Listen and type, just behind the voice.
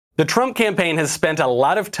The Trump campaign has spent a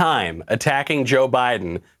lot of time attacking Joe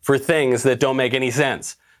Biden for things that don't make any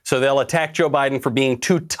sense. So they'll attack Joe Biden for being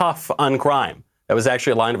too tough on crime. That was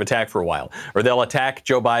actually a line of attack for a while. Or they'll attack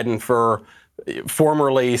Joe Biden for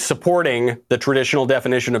formerly supporting the traditional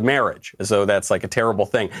definition of marriage, as though that's like a terrible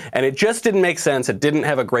thing. And it just didn't make sense. It didn't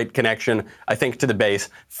have a great connection, I think, to the base.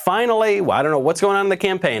 Finally, well, I don't know what's going on in the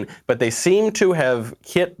campaign, but they seem to have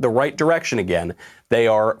hit the right direction again. They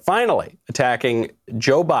are finally attacking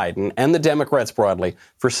Joe Biden and the Democrats broadly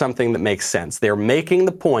for something that makes sense. They're making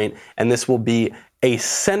the point, and this will be a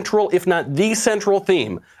central, if not the central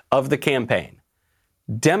theme of the campaign.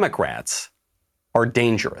 Democrats are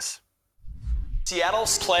dangerous.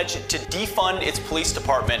 Seattle's pledged to defund its police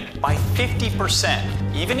department by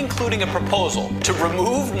 50%, even including a proposal to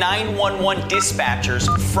remove 911 dispatchers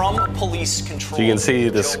from police control. So you can see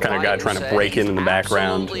this kind of guy trying to break in the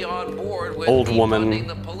background. Older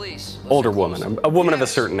woman, a woman of a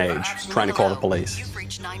certain age, trying to call the police. You've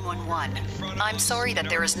reached 911. I'm sorry that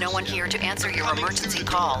there is no one here to answer your emergency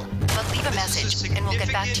call, but leave a message and we'll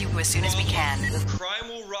get back to you as soon as we can. Crime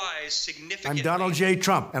will rise significantly. I'm Donald J.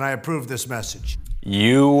 Trump, and I approve this message.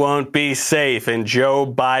 You won't be safe in Joe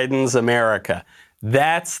Biden's America.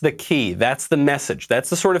 That's the key. That's the message.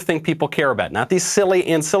 That's the sort of thing people care about. Not these silly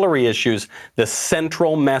ancillary issues. The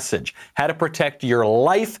central message. How to protect your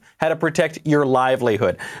life, how to protect your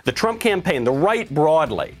livelihood. The Trump campaign, the right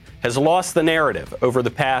broadly, has lost the narrative over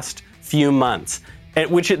the past few months.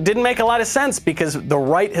 Which it didn't make a lot of sense because the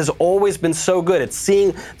right has always been so good at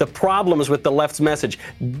seeing the problems with the left's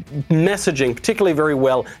messaging particularly very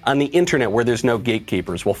well on the internet where there's no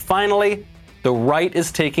gatekeepers. Well, finally, the right is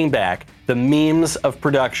taking back the memes of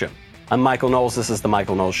production. I'm Michael Knowles. This is The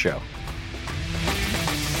Michael Knowles Show.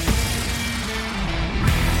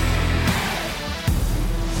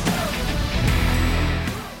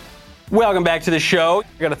 Welcome back to the show.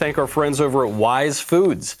 I got to thank our friends over at Wise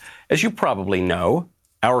Foods. As you probably know,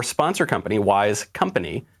 our sponsor company, Wise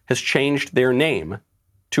Company, has changed their name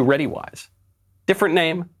to ReadyWise. Different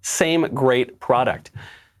name, same great product.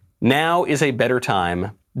 Now is a better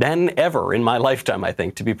time than ever in my lifetime, I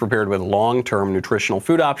think, to be prepared with long-term nutritional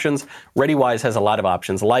food options. ReadyWise has a lot of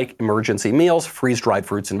options like emergency meals, freeze-dried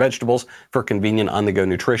fruits and vegetables for convenient on-the-go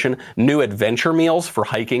nutrition, new adventure meals for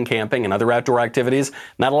hiking, camping, and other outdoor activities.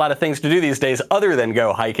 Not a lot of things to do these days other than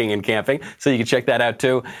go hiking and camping, so you can check that out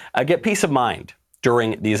too. Get peace of mind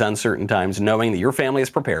during these uncertain times, knowing that your family is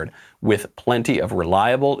prepared with plenty of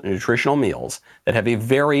reliable nutritional meals that have a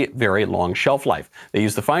very, very long shelf life. They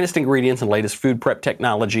use the finest ingredients and latest food prep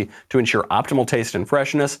technology to ensure optimal taste and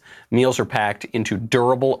freshness. Meals are packed into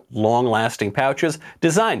durable, long-lasting pouches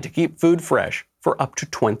designed to keep food fresh for up to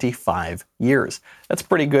 25 years. That's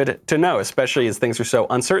pretty good to know, especially as things are so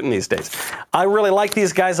uncertain these days. I really like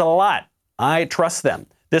these guys a lot. I trust them.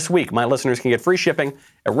 This week, my listeners can get free shipping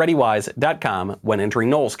at ReadyWise.com when entering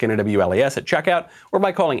Knowles, K-N-O-W-L-E-S, at checkout or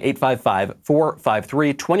by calling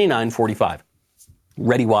 855-453-2945.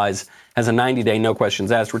 ReadyWise has a 90-day, no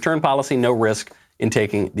questions asked return policy, no risk in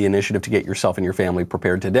taking the initiative to get yourself and your family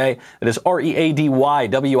prepared today. That is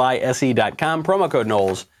ReadyWise.com, promo code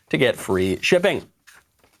Knowles to get free shipping.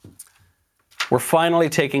 We're finally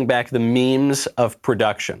taking back the memes of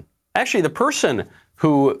production. Actually, the person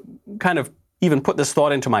who kind of even put this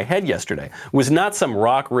thought into my head yesterday was not some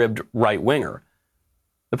rock-ribbed right-winger.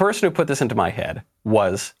 The person who put this into my head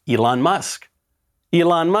was Elon Musk.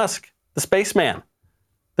 Elon Musk, the spaceman,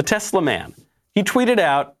 the Tesla man. He tweeted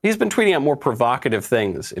out, he's been tweeting out more provocative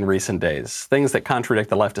things in recent days, things that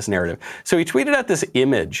contradict the leftist narrative. So he tweeted out this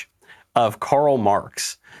image of Karl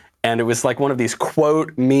Marx, and it was like one of these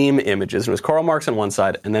quote meme images. It was Karl Marx on one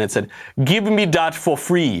side, and then it said, "Give me that for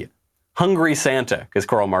free. Hungry Santa," because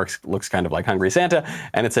Karl Marx looks kind of like Hungry Santa,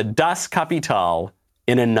 and it's a Das Kapital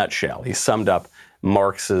in a nutshell. He summed up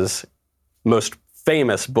Marx's most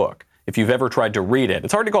famous book. If you've ever tried to read it,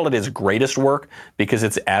 it's hard to call it his greatest work because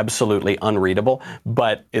it's absolutely unreadable,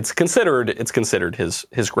 but it's considered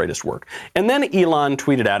his greatest work. And then Elon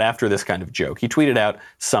tweeted out after this kind of joke, he tweeted out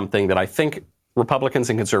something that I think Republicans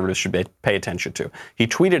and conservatives should pay attention to. He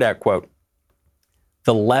tweeted out, quote,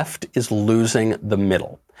 "The left is losing the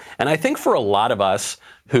middle." And I think for a lot of us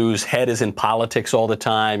whose head is in politics all the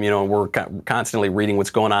time, we're constantly reading what's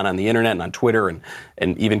going on the internet and on Twitter and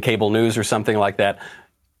even cable news or something like that,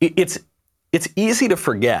 it's easy to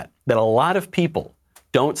forget that a lot of people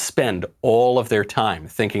don't spend all of their time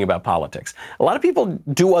thinking about politics. A lot of people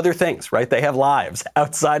do other things, right? They have lives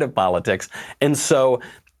outside of politics. And so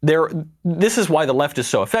this is why the left is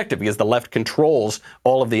so effective, because the left controls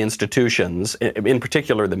all of the institutions, in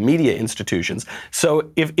particular the media institutions.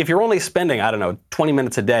 So if you're only spending, 20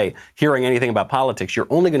 minutes a day hearing anything about politics, you're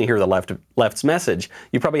only going to hear the left's message.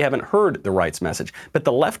 You probably haven't heard the right's message. But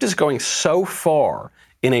the left is going so far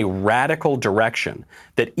in a radical direction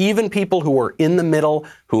that even people who are in the middle,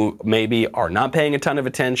 who maybe are not paying a ton of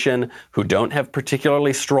attention, who don't have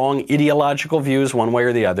particularly strong ideological views one way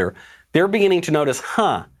or the other, they're beginning to notice,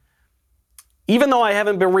 even though I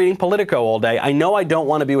haven't been reading Politico all day, I know I don't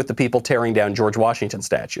want to be with the people tearing down George Washington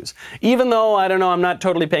statues. Even though, I'm not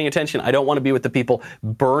totally paying attention, I don't want to be with the people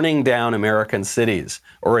burning down American cities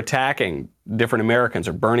or attacking different Americans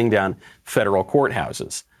or burning down federal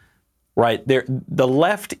courthouses. Right? The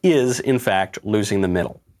left is, in fact, losing the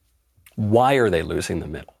middle. Why are they losing the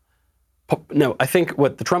middle? No, I think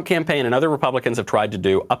what the Trump campaign and other Republicans have tried to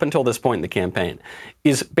do up until this point in the campaign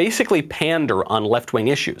is basically pander on left-wing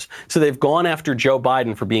issues. So they've gone after Joe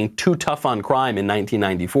Biden for being too tough on crime in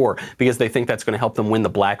 1994 because they think that's going to help them win the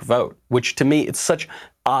black vote, which to me, it's such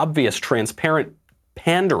obvious, transparent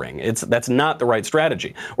pandering. That's not the right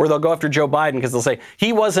strategy. Or they'll go after Joe Biden because they'll say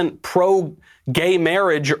he wasn't pro-gay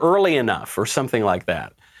marriage early enough or something like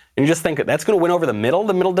that. And you just think that's going to win over the middle?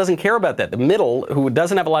 The middle doesn't care about that. The middle, who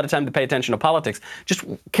doesn't have a lot of time to pay attention to politics, just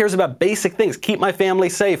cares about basic things. Keep my family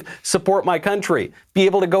safe, support my country, be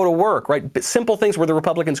able to go to work, right? But simple things where the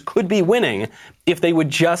Republicans could be winning if they would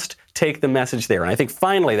just take the message there. And I think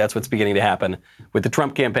finally that's what's beginning to happen with the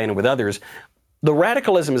Trump campaign and with others. The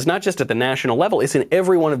radicalism is not just at the national level, it's in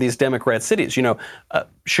every one of these Democrat cities.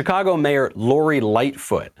 Chicago Mayor Lori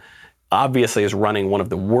Lightfoot obviously is running one of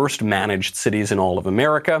the worst managed cities in all of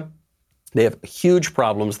America. They have huge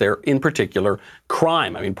problems there, in particular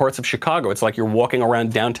crime. Parts of Chicago, it's like you're walking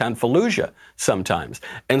around downtown Fallujah sometimes.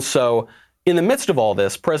 And so in the midst of all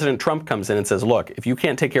this, President Trump comes in and says, look, if you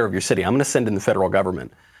can't take care of your city, I'm going to send in the federal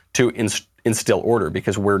government to instill order,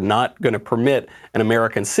 because we're not going to permit an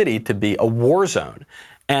American city to be a war zone.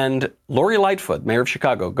 And Lori Lightfoot, mayor of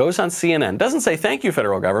Chicago, goes on CNN, doesn't say, thank you,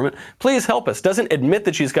 federal government, please help us, doesn't admit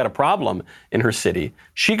that she's got a problem in her city.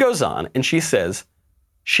 She goes on and she says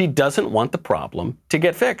she doesn't want the problem to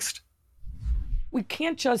get fixed. We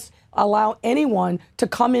can't just allow anyone to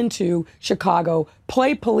come into Chicago,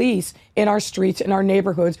 play police in our streets, in our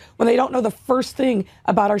neighborhoods, when they don't know the first thing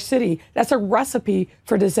about our city. That's a recipe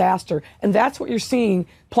for disaster. And that's what you're seeing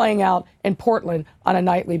playing out in Portland on a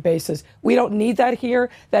nightly basis. We don't need that here.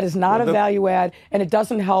 That is not a value add, and it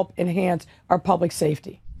doesn't help enhance our public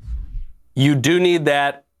safety. You do need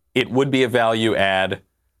that. It would be a value add.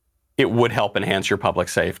 It would help enhance your public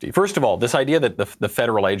safety. First of all, this idea that the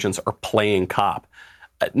federal agents are playing cop.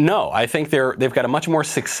 No, I think they've got a much more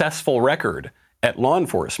successful record at law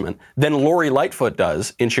enforcement than Lori Lightfoot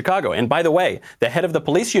does in Chicago. And by the way, the head of the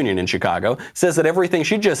police union in Chicago says that everything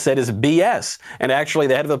she just said is BS. And actually,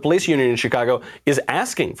 the head of the police union in Chicago is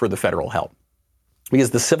asking for the federal help because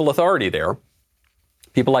the civil authority there,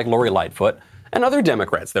 people like Lori Lightfoot and other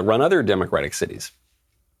Democrats that run other Democratic cities,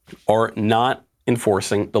 are not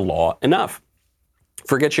enforcing the law enough.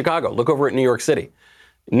 Forget Chicago. Look over at New York City.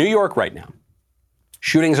 New York right now,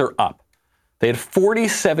 shootings are up. They had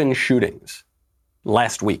 47 shootings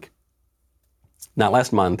last week. Not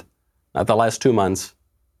last month, not the last 2 months,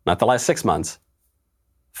 not the last 6 months.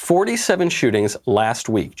 47 shootings last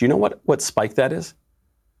week. Do you know what spike that is?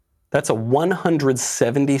 That's a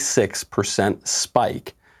 176%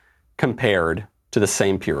 spike compared to the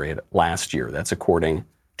same period last year. That's according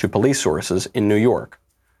to police sources in New York.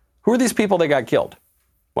 Who are these people that got killed?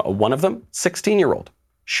 Well, one of them, 16-year-old,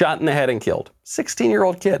 shot in the head and killed.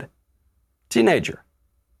 16-year-old kid, teenager.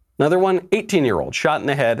 Another one, 18-year-old, shot in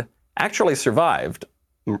the head, actually survived,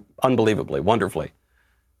 unbelievably, wonderfully,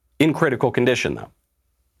 in critical condition, though,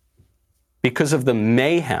 because of the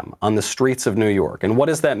mayhem on the streets of New York. And what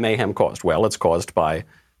is that mayhem caused? Well, it's caused by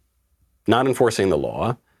not enforcing the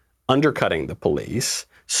law, undercutting the police,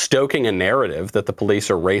 stoking a narrative that the police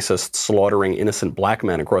are racist, slaughtering innocent black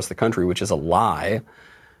men across the country, which is a lie,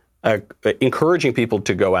 encouraging people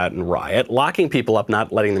to go out and riot, locking people up,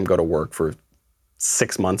 not letting them go to work for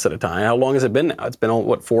 6 months at a time. How long has it been now? It's been,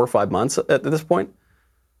 4 or 5 months at this point?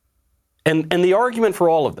 And the argument for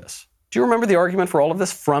all of this, do you remember the argument for all of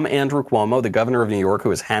this from Andrew Cuomo, the governor of New York,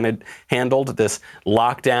 who has handled this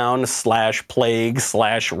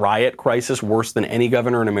lockdown/plague/riot crisis worse than any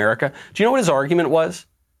governor in America? Do you know what his argument was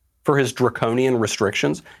for his draconian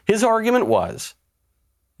restrictions? His argument was,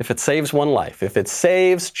 if it saves one life, if it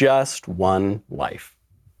saves just one life.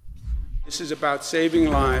 This is about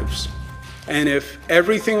saving lives. And if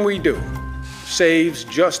everything we do saves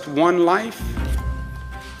just one life,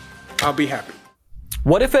 I'll be happy.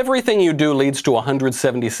 What if everything you do leads to a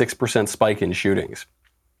 176% spike in shootings?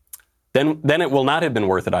 Then it will not have been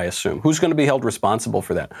worth it, I assume. Who's going to be held responsible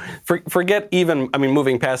for that? Forget even,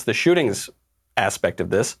 moving past the shootings aspect of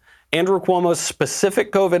this, Andrew Cuomo's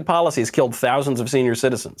specific COVID policies killed thousands of senior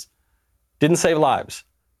citizens. Didn't save lives.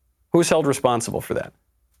 Who's held responsible for that?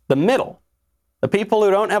 The middle. The people who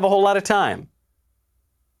don't have a whole lot of time.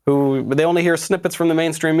 Who they only hear snippets from the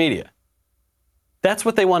mainstream media. That's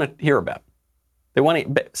what they want to hear about. They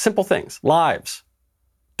want simple things, lives.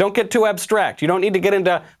 Don't get too abstract. You don't need to get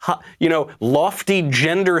into, lofty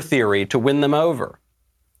gender theory to win them over.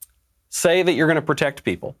 Say that you're going to protect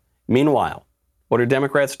people. Meanwhile, what are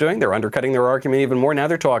Democrats doing? They're undercutting their argument even more. Now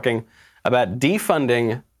they're talking about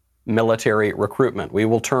defunding military recruitment. We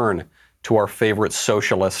will turn to our favorite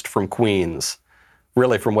socialist from Queens,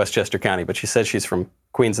 really from Westchester County, but she says she's from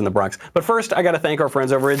Queens in the Bronx. But first, I got to thank our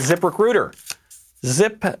friends over at ZipRecruiter.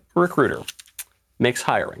 ZipRecruiter makes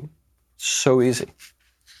hiring so easy.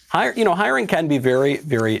 Hiring can be very,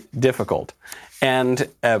 very difficult. And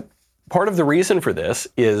part of the reason for this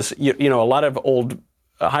is, a lot of old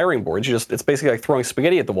hiring boards, it's basically like throwing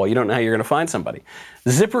spaghetti at the wall. You don't know how you're going to find somebody.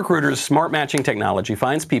 ZipRecruiter's smart matching technology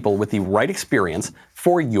finds people with the right experience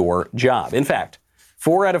for your job. In fact,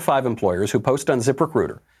 4 out of 5 employers who post on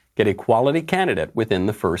ZipRecruiter get a quality candidate within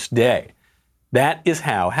the first day. That is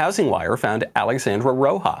how HousingWire found Alexandra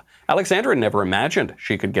Roja. Alexandra never imagined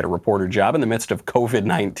she could get a reporter job in the midst of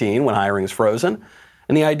COVID-19 when hiring is frozen.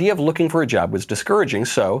 And the idea of looking for a job was discouraging,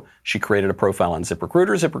 so she created a profile on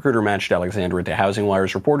ZipRecruiter. ZipRecruiter matched Alexandra to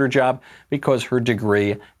HousingWire's reporter job because her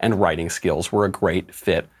degree and writing skills were a great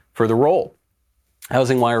fit for the role.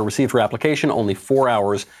 HousingWire received her application only 4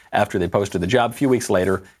 hours after they posted the job. A few weeks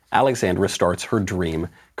later, Alexandra starts her dream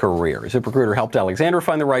career. ZipRecruiter helped Alexandra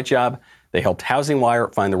find the right job. They helped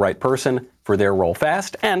HousingWire find the right person for their role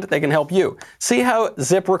fast, and they can help you. See how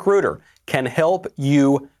ZipRecruiter can help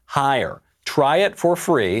you hire. Try it for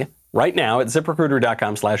free right now at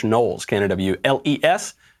ZipRecruiter.com/Knowles, Knowles.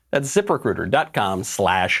 That's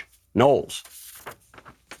ZipRecruiter.com/Knowles.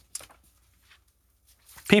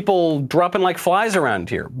 People dropping like flies around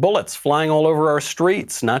here. Bullets flying all over our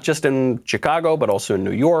streets, not just in Chicago, but also in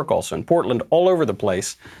New York, also in Portland, all over the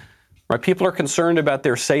place. Right? People are concerned about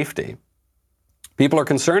their safety. People are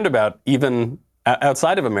concerned about, even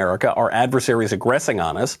outside of America, our adversaries aggressing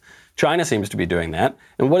on us. China seems to be doing that.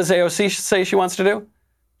 And what does AOC say she wants to do?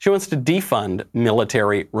 She wants to defund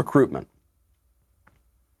military recruitment.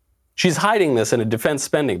 She's hiding this in a defense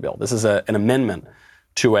spending bill. This is an amendment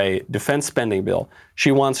to a defense spending bill.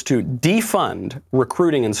 She wants to defund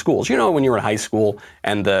recruiting in schools. You know, when you're in high school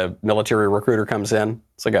and the military recruiter comes in,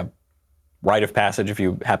 it's like a rite of passage if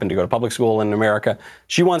you happen to go to public school in America.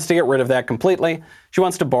 She wants to get rid of that completely. She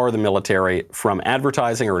wants to bar the military from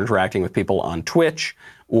advertising or interacting with people on Twitch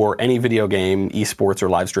or any video game, esports, or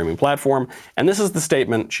live streaming platform. And this is the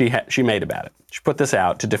statement she made about it. She put this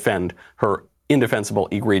out to defend her indefensible,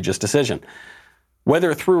 egregious decision.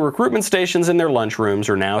 Whether through recruitment stations in their lunchrooms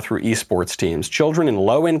or now through esports teams, children in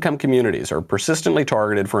low-income communities are persistently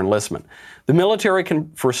targeted for enlistment. The military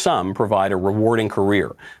can, for some, provide a rewarding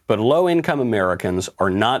career, but low-income Americans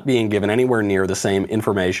are not being given anywhere near the same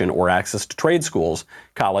information or access to trade schools,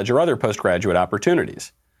 college, or other postgraduate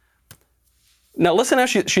opportunities. Now, listen how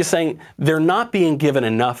she's saying they're not being given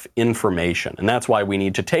enough information, and that's why we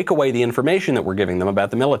need to take away the information that we're giving them about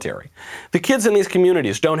the military. The kids in these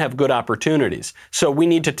communities don't have good opportunities, so we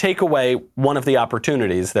need to take away one of the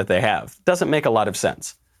opportunities that they have. Doesn't make a lot of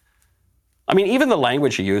sense. I mean, even the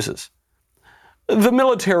language she uses. The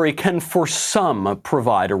military can, for some,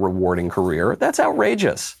 provide a rewarding career. That's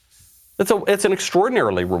outrageous. It's an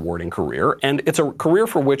extraordinarily rewarding career, and it's a career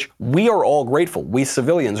for which we are all grateful. We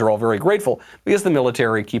civilians are all very grateful because the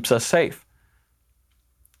military keeps us safe.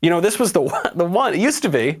 You know, this was the one, it used to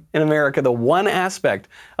be in America, the one aspect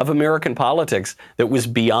of American politics that was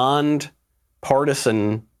beyond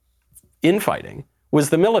partisan infighting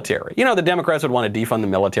was the military. You know, the Democrats would want to defund the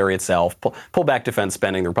military itself, pull back defense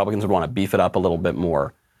spending. The Republicans would want to beef it up a little bit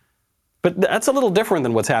more. But that's a little different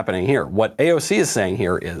than what's happening here. What AOC is saying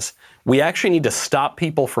here is we actually need to stop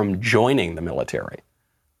people from joining the military.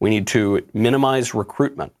 We need to minimize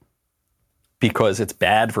recruitment because it's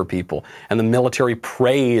bad for people. And the military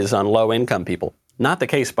preys on low-income people. Not the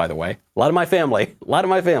case, by the way. A lot of my family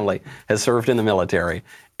has served in the military.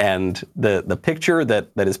 And the picture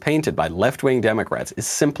that is painted by left-wing Democrats is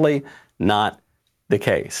simply not the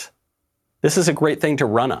case. This is a great thing to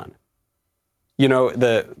run on. You know,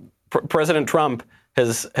 President Trump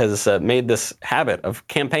has made this habit of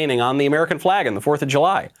campaigning on the American flag on the 4th of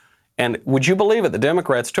July. And would you believe it? The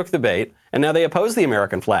Democrats took the bait, and now they oppose the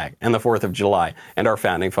American flag and the 4th of July and our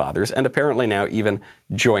founding fathers, and apparently now even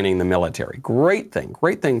joining the military. Great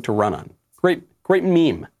thing to run on. Great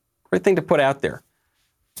meme. Great thing to put out there.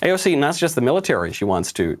 AOC, not just the military she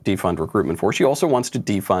wants to defund recruitment for, she also wants to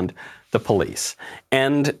defund the police.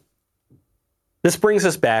 And this brings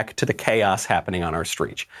us back to the chaos happening on our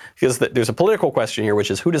streets. Because there's a political question here, which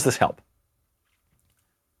is, who does this help?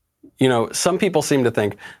 You know, some people seem to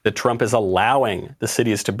think that Trump is allowing the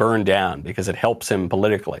cities to burn down because it helps him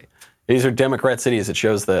politically. These are Democrat cities. It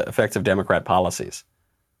shows the effects of Democrat policies.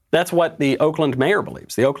 That's what the Oakland mayor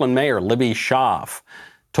believes. The Oakland mayor, Libby Schaaf,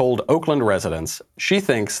 told Oakland residents she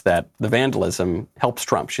thinks that the vandalism helps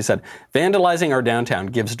Trump. She said, vandalizing our downtown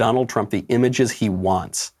gives Donald Trump the images he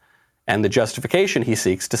wants and the justification he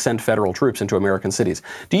seeks to send federal troops into American cities.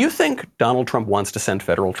 Do you think Donald Trump wants to send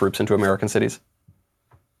federal troops into American cities?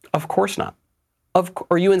 Of course not.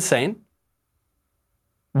 Are you insane?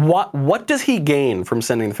 What does he gain from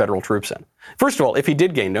sending the federal troops in? First of all, if he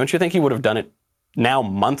did gain, don't you think he would have done it now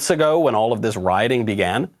months ago when all of this rioting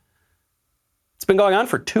began? It's been going on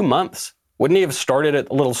for 2 months. Wouldn't he have started it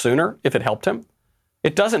a little sooner if it helped him?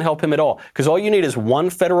 It doesn't help him at all, because all you need is one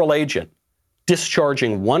federal agent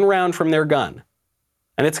discharging one round from their gun,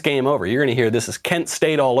 and it's game over. You're going to hear this is Kent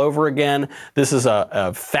State all over again. This is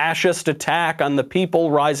a fascist attack on the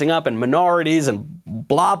people rising up and minorities and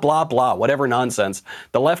blah, blah, blah, whatever nonsense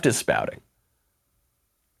the left is spouting.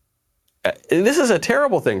 This is a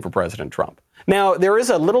terrible thing for President Trump. Now, there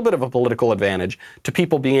is a little bit of a political advantage to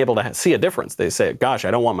people being able to see a difference. They say, gosh,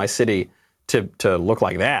 I don't want my city to look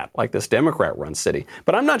like that, like this Democrat-run city.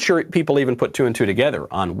 But I'm not sure people even put 2 and 2 together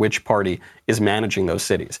on which party is managing those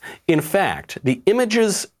cities. In fact, the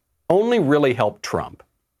images only really help Trump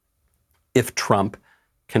if Trump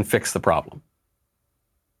can fix the problem.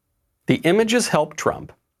 The images help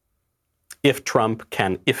Trump if Trump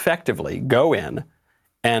can effectively go in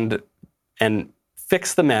and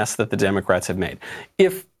fix the mess that the Democrats have made.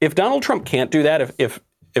 If Donald Trump can't do that,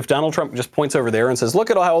 if Donald Trump just points over there and says, look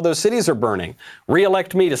at how all those cities are burning,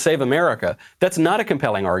 re-elect me to save America, that's not a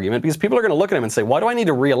compelling argument, because people are going to look at him and say, why do I need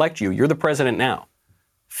to re-elect you? You're the president now.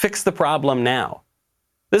 Fix the problem now.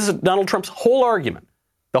 This is Donald Trump's whole argument.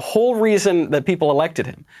 The whole reason that people elected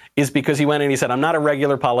him is because he went and he said, I'm not a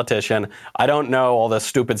regular politician. I don't know all the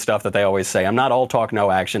stupid stuff that they always say. I'm not all talk,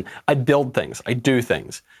 no action. I build things. I do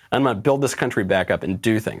things. I'm going to build this country back up and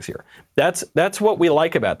do things here. That's what we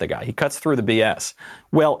like about the guy. He cuts through the BS.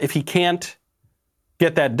 Well, if he can't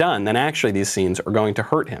get that done, then actually these scenes are going to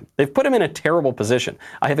hurt him. They've put him in a terrible position.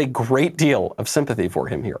 I have a great deal of sympathy for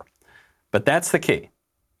him here. But that's the key.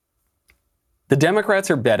 The Democrats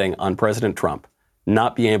are betting on President Trump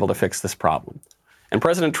not being able to fix this problem. And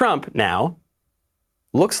President Trump now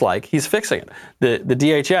looks like he's fixing it. The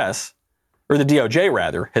DHS, or the DOJ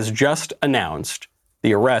rather, has just announced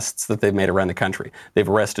the arrests that they've made around the country. They've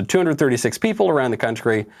arrested 236 people around the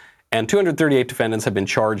country, and 238 defendants have been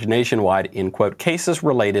charged nationwide in, quote, cases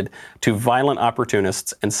related to violent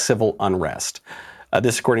opportunists and civil unrest.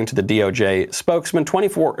 This, according to the DOJ spokesman,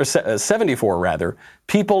 74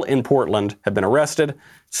 people in Portland have been arrested,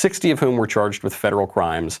 60 of whom were charged with federal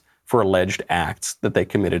crimes for alleged acts that they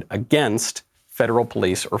committed against federal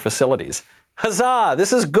police or facilities. Huzzah!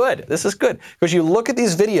 This is good. This is good. Because you look at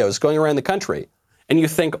these videos going around the country and you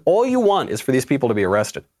think all you want is for these people to be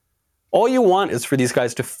arrested. All you want is for these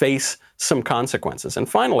guys to face some consequences. And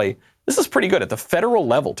finally, this is pretty good. At the federal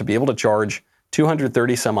level, to be able to charge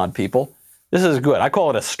 230 some odd people, this is good. I call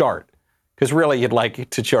it a start, because really you'd like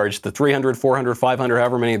to charge the 300, 400, 500,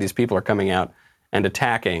 however many of these people are coming out and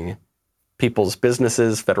attacking people's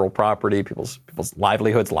businesses, federal property, people's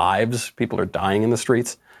livelihoods, lives. People are dying in the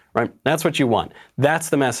streets, right? That's what you want. That's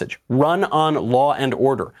the message. Run on law and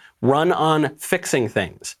order. Run on fixing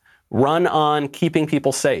things. Run on keeping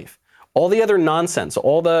people safe. All the other nonsense,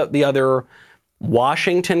 all the other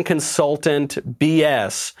Washington consultant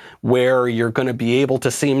BS, where you're going to be able to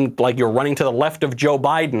seem like you're running to the left of Joe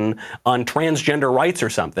Biden on transgender rights or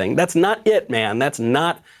something. That's not it, man. That's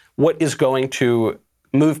not what is going to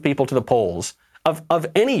move people to the polls of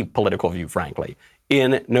any political view, frankly,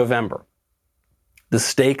 in November. The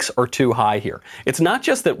stakes are too high here. It's not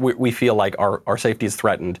just that we feel like our safety is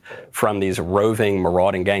threatened from these roving,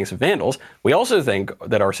 marauding gangs of vandals. We also think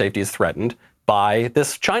that our safety is threatened by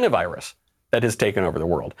this China virus that has taken over the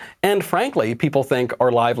world. And frankly, people think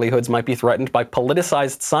our livelihoods might be threatened by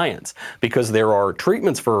politicized science, because there are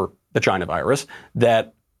treatments for the China virus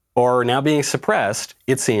that are now being suppressed,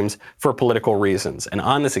 it seems, for political reasons. And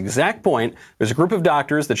on this exact point, there's a group of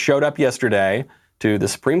doctors that showed up yesterday to the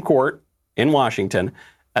Supreme Court in Washington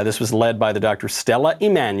This was led by the Dr. Stella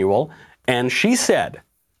Emanuel, and she said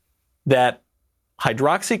that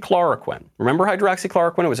hydroxychloroquine, remember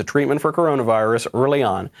hydroxychloroquine? It was a treatment for coronavirus early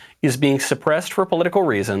on, is being suppressed for political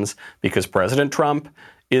reasons because President Trump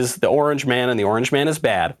is the orange man and the orange man is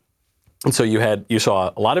bad. And so you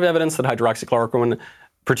saw a lot of evidence that hydroxychloroquine,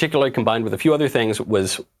 particularly combined with a few other things,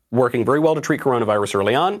 was working very well to treat coronavirus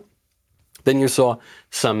early on. Then you saw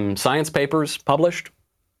some science papers published,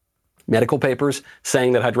 medical papers,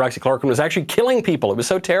 saying that hydroxychloroquine was actually killing people. It was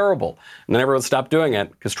so terrible. And then everyone stopped doing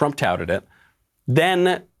it because Trump touted it.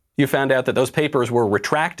 Then you found out that those papers were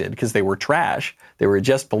retracted because they were trash. They were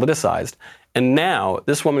just politicized. And now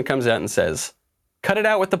this woman comes out and says, cut it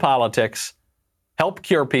out with the politics, help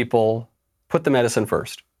cure people, put the medicine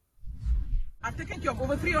first. I've taken care of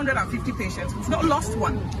over 350 patients. We've not lost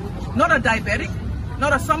one. Not a diabetic,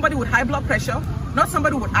 not a somebody with high blood pressure, not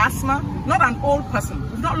somebody with asthma, not an old person.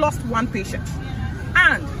 We've not lost one patient.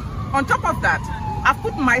 And on top of that, I've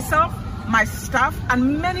put myself, my staff,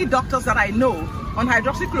 and many doctors that I know on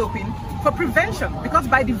hydroxychloroquine for prevention, because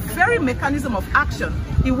by the very mechanism of action,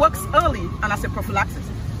 it works early and as a prophylaxis.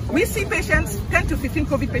 We see patients, 10 to 15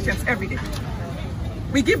 COVID patients every day.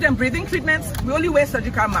 We give them breathing treatments. We only wear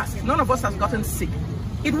surgical masks. None of us has gotten sick.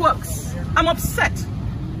 It works. I'm upset.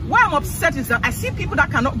 Why I'm upset is that I see people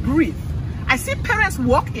that cannot breathe. I see parents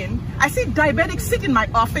walk in. I see diabetics sit in my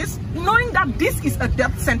office knowing that this is a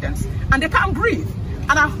death sentence and they can't breathe.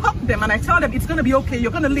 And I hug them and I tell them it's going to be okay.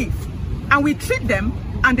 You're going to live. And we treat them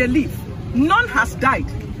and they live. None has died.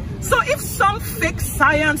 So if some fake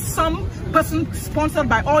science, some person sponsored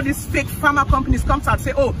by all these fake pharma companies comes out and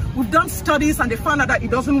say, oh, we've done studies and they found out that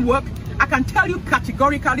it doesn't work, I can tell you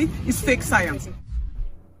categorically it's fake science.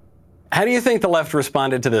 How do you think the left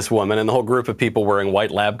responded to this woman and the whole group of people wearing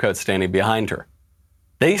white lab coats standing behind her?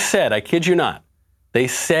 They said, I kid you not, they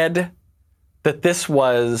said that this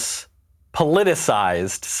was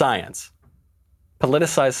politicized science.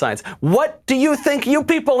 Politicized science. What do you think you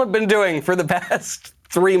people have been doing for the past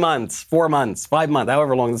 3 months, 4 months, 5 months,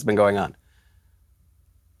 however long this has been going on?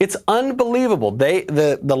 It's unbelievable.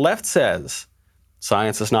 The left says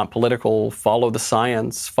science is not political. Follow the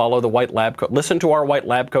science. Follow the white lab coat. Listen to our white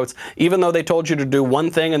lab coats. Even though they told you to do one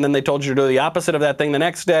thing and then they told you to do the opposite of that thing the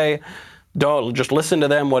next day, don't just listen to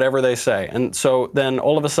them, whatever they say. And so then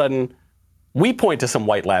all of a sudden, we point to some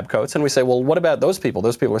white lab coats and we say, well, what about those people?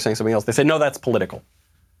 Those people are saying something else. They say, no, that's political.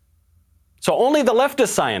 So only the leftist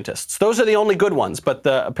scientists, those are the only good ones. But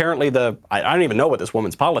apparently I don't even know what this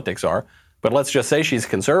woman's politics are, but let's just say she's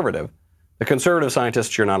conservative. The conservative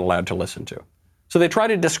scientists you're not allowed to listen to. So they try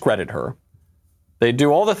to discredit her. They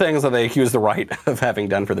do all the things that they accuse the right of having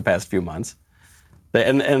done for the past few months.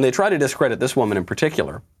 And they try to discredit this woman in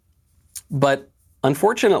particular. But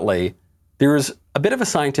unfortunately, there's a bit of a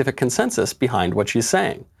scientific consensus behind what she's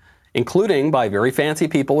saying, including by very fancy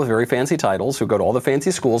people with very fancy titles who go to all the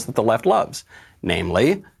fancy schools that the left loves.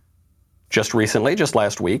 Namely, just recently, just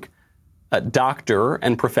last week, Dr.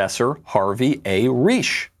 and Professor Harvey A.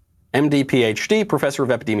 Risch, MD, PhD, Professor of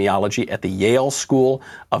Epidemiology at the Yale School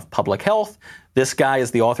of Public Health. This guy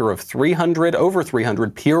is the author of over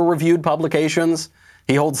 300 peer-reviewed publications.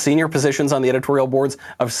 He holds senior positions on the editorial boards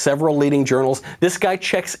of several leading journals. This guy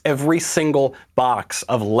checks every single box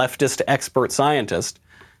of leftist expert scientist.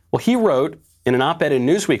 Well, he wrote in an op-ed in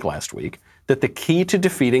Newsweek last week that the key to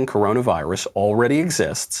defeating coronavirus already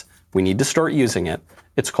exists. We need to start using it.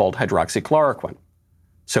 It's called hydroxychloroquine.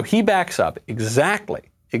 So he backs up exactly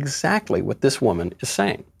what this woman is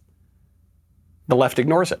saying. The left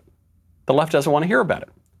ignores it. The left doesn't want to hear about it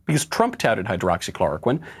because Trump touted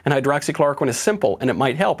hydroxychloroquine, and hydroxychloroquine is simple and it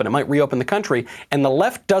might help and it might reopen the country, and the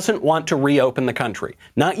left doesn't want to reopen the country.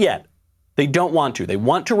 Not yet. They don't want to. They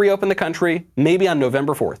want to reopen the country maybe on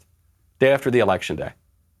November 4th, day after the election day.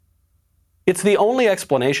 It's the only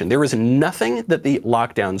explanation. There is nothing that the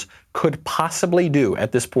lockdowns could possibly do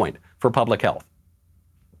at this point for public health.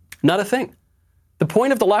 Not a thing. The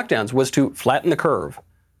point of the lockdowns was to flatten the curve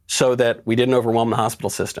so that we didn't overwhelm the hospital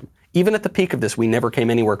system. Even at the peak of this, we never came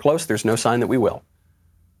anywhere close. There's no sign that we will.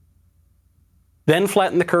 Then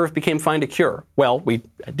flatten the curve became find a cure. Well, we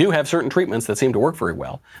do have certain treatments that seem to work very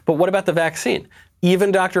well. But what about the vaccine?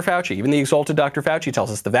 Even Dr. Fauci, even the exalted Dr. Fauci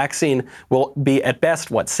tells us the vaccine will be at best,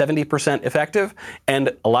 70% effective?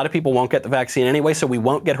 And a lot of people won't get the vaccine anyway, so we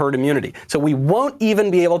won't get herd immunity. So we won't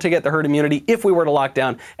even be able to get the herd immunity if we were to lock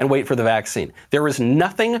down and wait for the vaccine. There is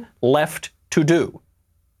nothing left to do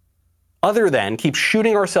other than keep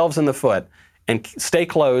shooting ourselves in the foot and stay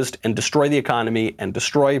closed and destroy the economy and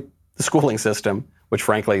destroy the schooling system, which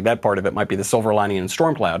frankly, that part of it might be the silver lining in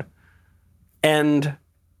storm cloud, and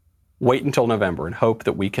wait until November and hope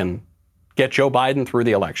that we can get Joe Biden through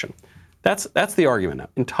the election. That's the argument now,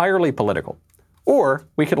 entirely political. Or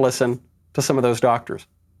we could listen to some of those doctors.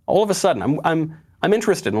 All of a sudden, I'm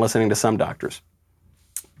interested in listening to some doctors,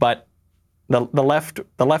 but the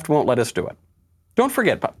left won't let us do it. Don't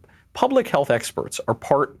forget, public health experts are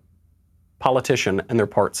part politician and they're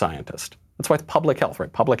part scientist. That's why it's public health,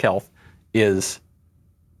 right? Public health is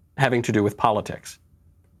having to do with politics.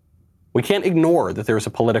 We can't ignore that there's a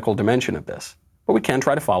political dimension of this, but we can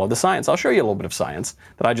try to follow the science. I'll show you a little bit of science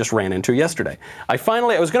that I just ran into yesterday. I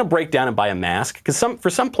was going to break down and buy a mask because for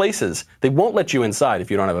some places, they won't let you inside if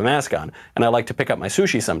you don't have a mask on. And I like to pick up my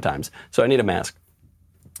sushi sometimes, so I need a mask.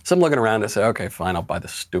 So I'm looking around and I say, okay, fine, I'll buy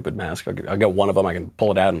this stupid mask. I'll get one of them. I can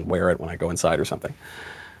pull it out and wear it when I go inside or something.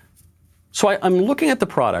 So I'm looking at the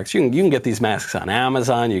products. You can get these masks on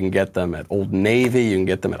Amazon. You can get them at Old Navy. You can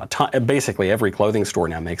get them at basically every clothing store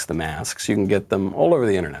now makes the masks. You can get them all over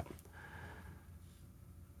the internet.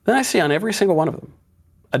 Then I see on every single one of them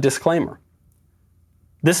a disclaimer.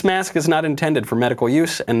 This mask is not intended for medical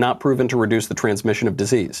use and not proven to reduce the transmission of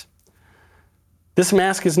disease. This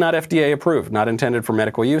mask is not FDA approved, not intended for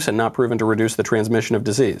medical use and not proven to reduce the transmission of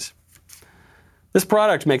disease. This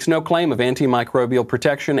product makes no claim of antimicrobial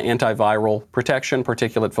protection, antiviral protection,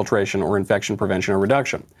 particulate filtration, or infection prevention or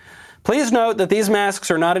reduction. Please note that these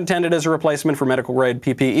masks are not intended as a replacement for medical-grade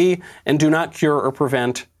PPE and do not cure or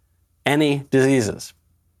prevent any diseases.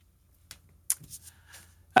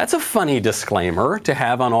 That's a funny disclaimer to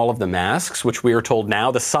have on all of the masks, which we are told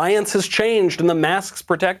now the science has changed and the masks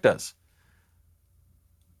protect us.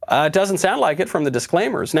 It doesn't sound like it from the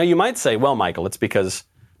disclaimers. Now, you might say, well, Michael, it's because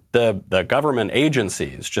the government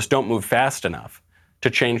agencies just don't move fast enough to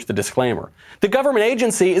change the disclaimer. The government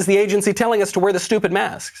agency is the agency telling us to wear the stupid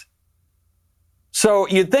masks. So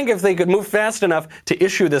you'd think if they could move fast enough to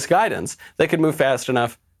issue this guidance, they could move fast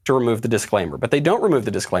enough to remove the disclaimer. But they don't remove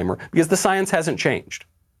the disclaimer because the science hasn't changed.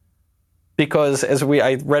 Because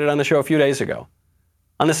I read it on the show a few days ago,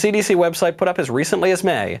 on the CDC website put up as recently as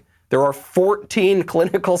May, there are 14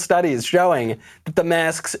 clinical studies showing that the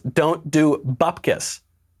masks don't do bupkis.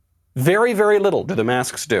 Very, very little do the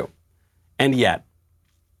masks do. And yet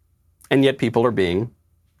people are being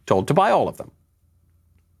told to buy all of them.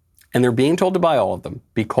 And they're being told to buy all of them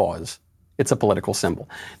because it's a political symbol.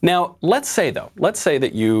 Now, let's say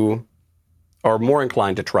that you are more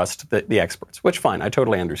inclined to trust the experts, which fine, I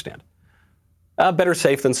totally understand. Better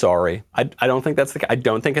safe than sorry. I don't think that's I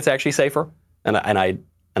don't think it's actually safer. And I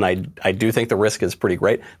do think the risk is pretty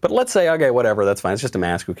great. But let's say, okay, whatever, that's fine. It's just a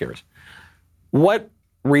mask. Who cares? What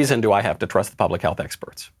reason do I have to trust the public health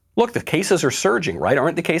experts? Look, the cases are surging, right?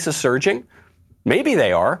 Aren't the cases surging? Maybe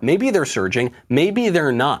they are. Maybe they're surging. Maybe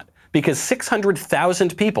they're not. Because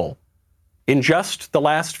 600,000 people in just the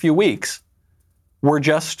last few weeks were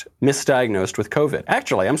just misdiagnosed with COVID.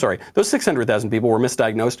 Actually, I'm sorry, those 600,000 people were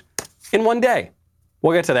misdiagnosed in one day.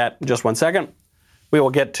 We'll get to that in just 1 second. We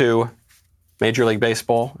will get to Major League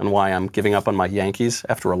Baseball and why I'm giving up on my Yankees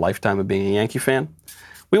after a lifetime of being a Yankee fan.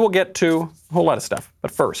 We will get to a whole lot of stuff.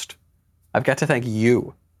 But first, I've got to thank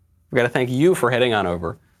you. I've got to thank you for heading on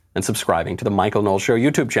over and subscribing to the Michael Knowles Show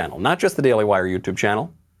YouTube channel, not just the Daily Wire YouTube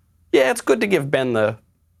channel. Yeah, it's good to give Ben the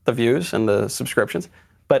views and the subscriptions,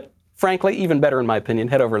 but frankly, even better in my opinion,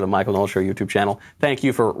 head over to the Michael Knowles Show YouTube channel. Thank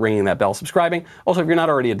you for ringing that bell, subscribing. Also, if you're not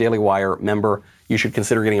already a Daily Wire member, you should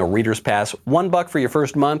consider getting a Reader's Pass. $1 for your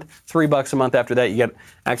first month, $3 a month after that. You get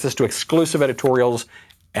access to exclusive editorials.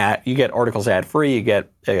 You get articles ad-free. You get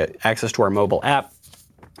access to our mobile app.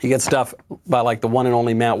 You get stuff by like the one and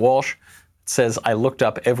only Matt Walsh. It says, I looked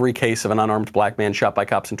up every case of an unarmed black man shot by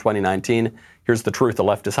cops in 2019. Here's the truth the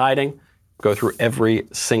left is hiding. Go through every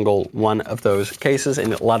single one of those cases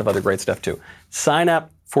and a lot of other great stuff too. Sign up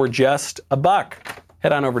for just $1.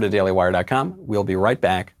 Head on over to dailywire.com. We'll be right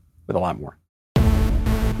back with a lot more.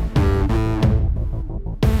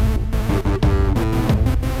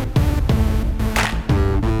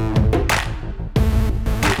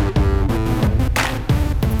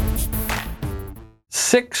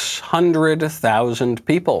 $600,000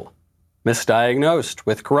 people misdiagnosed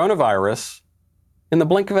with coronavirus in the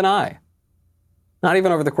blink of an eye. Not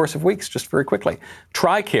even over the course of weeks, just very quickly.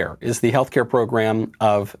 TRICARE is the healthcare program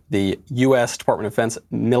of the U.S. Department of Defense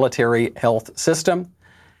military health system.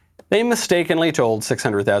 They mistakenly told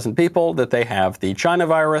 600,000 people that they have the China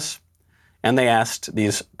virus, and they asked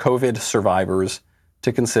these COVID survivors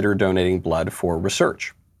to consider donating blood for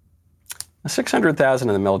research. 600,000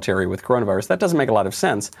 in the military with coronavirus, that doesn't make a lot of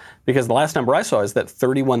sense because the last number I saw is that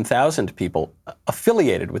 31,000 people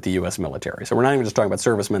affiliated with the U.S. military, so we're not even just talking about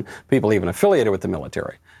servicemen, people even affiliated with the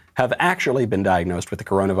military, have actually been diagnosed with the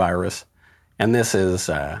coronavirus. And this is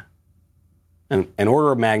an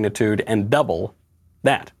order of magnitude and double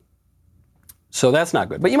that. So that's not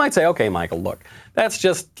good. But you might say, okay, Michael, look, that's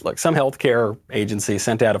just, some healthcare agency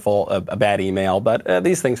sent out a bad email, but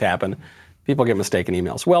these things happen. People get mistaken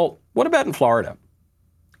emails. Well, what about in Florida?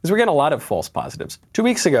 Because we're getting a lot of false positives. 2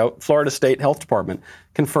 weeks ago, Florida State Health Department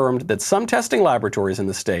confirmed that some testing laboratories in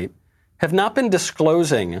the state have not been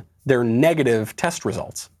disclosing their negative test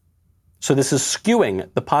results. So this is skewing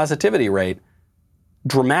the positivity rate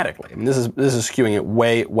dramatically. I mean, this is skewing it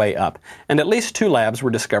way, way up. And at least 2 labs were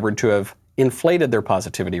discovered to have inflated their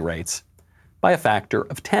positivity rates by a factor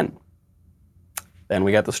of 10. Then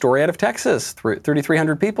we got the story out of Texas,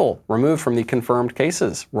 3,300 people removed from the confirmed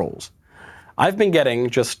cases rolls. I've been getting,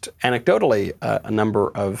 just anecdotally, a number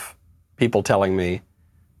of people telling me,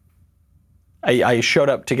 I showed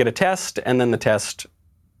up to get a test, and then the test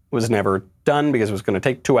was never done because it was going to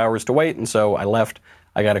take 2 hours to wait, and so I left.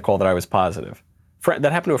 I got a call that I was positive.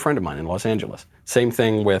 That happened to a friend of mine in Los Angeles. Same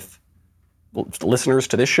thing with listeners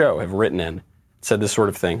to this show have written in, said this sort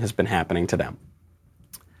of thing has been happening to them.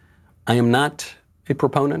 I am not a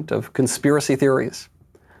proponent of conspiracy theories.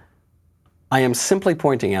 I am simply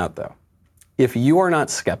pointing out, though, if you are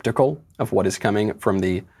not skeptical of what is coming from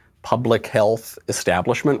the public health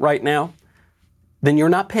establishment right now, then you're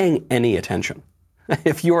not paying any attention.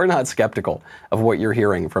 If you are not skeptical of what you're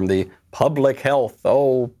hearing from the public health,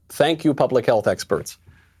 oh, thank you, public health experts,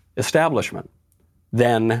 establishment,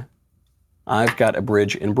 then I've got a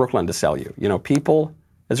bridge in Brooklyn to sell you. You know, people,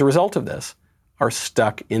 as a result of this, are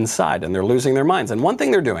stuck inside and they're losing their minds. And one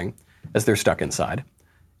thing they're doing as they're stuck inside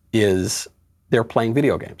is they're playing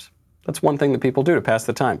video games. That's one thing that people do to pass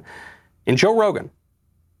the time. And Joe Rogan,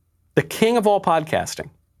 the king of all podcasting,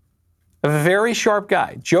 a very sharp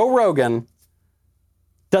guy, Joe Rogan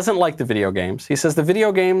doesn't like the video games. He says the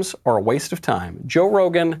video games are a waste of time. Joe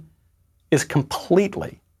Rogan is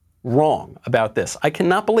completely wrong about this. I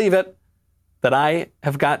cannot believe it that I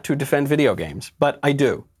have got to defend video games, but I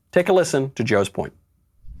do. Take a listen to Joe's point.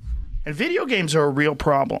 And video games are a real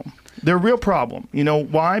problem. They're a real problem. You know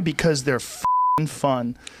why? Because they're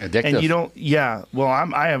fun. Addictive. And you don't,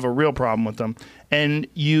 I have a real problem with them. And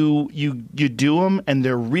you do them and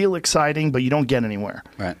they're real exciting, but you don't get anywhere.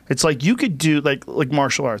 Right. It's like you could do like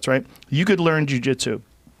martial arts, right? You could learn jiu-jitsu.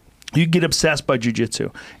 You get obsessed by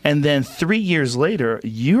jiu-jitsu, and then 3 years later,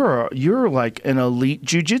 you're like an elite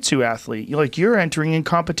jiu-jitsu athlete. You're entering in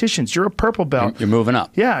competitions. You're a purple belt. You're moving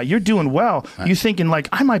up. Yeah, you're doing well. Right. You're thinking like,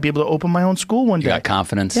 I might be able to open my own school one day. You got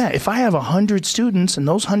confidence. Yeah, if I have 100 students and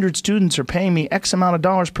those 100 students are paying me X amount of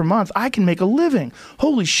dollars per month, I can make a living.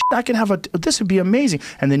 Holy shit, I can have this would be amazing.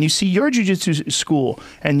 And then you see your jiu-jitsu school,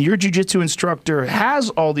 and your jiu-jitsu instructor has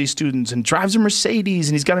all these students and drives a Mercedes,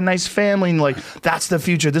 and he's got a nice family, and like, that's the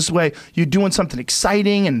future. This way you're doing something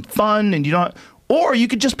exciting and fun, and you don't. Or you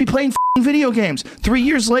could just be playing video games. 3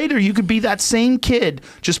 years later, you could be that same kid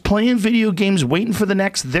just playing video games, waiting for the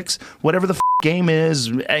next whatever the game is,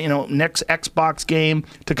 next Xbox game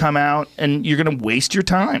to come out, and you're going to waste your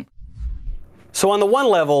time. So on the one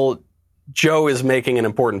level, Joe is making an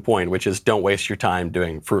important point, which is don't waste your time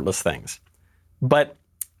doing fruitless things. But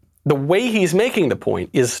the way he's making the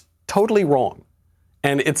point is totally wrong.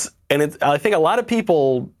 And I think a lot of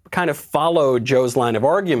people kind of follow Joe's line of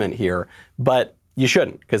argument here, but you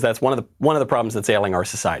shouldn't, because that's one of the problems that's ailing our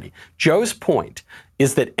society. Joe's point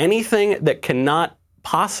is that anything that cannot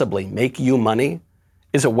possibly make you money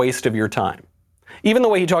is a waste of your time. Even the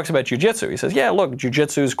way he talks about jiu-jitsu, he says, yeah, look,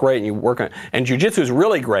 jiu-jitsu is great, and you work on it. And jiu-jitsu is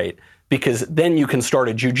really great because then you can start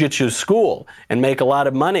a jiu-jitsu school and make a lot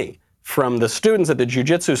of money from the students at the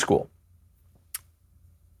jiu-jitsu school.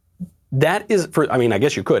 That is, I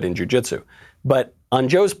guess you could in jiu-jitsu, but on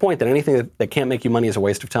Joe's point that anything that can't make you money is a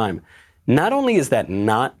waste of time, not only is that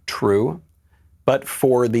not true, but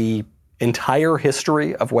for the entire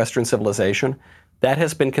history of Western civilization, that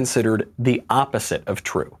has been considered the opposite of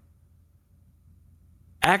true.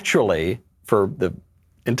 Actually, for the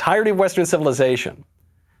entirety of Western civilization,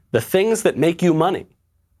 the things that make you money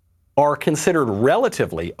are considered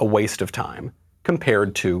relatively a waste of time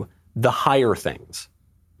compared to the higher things.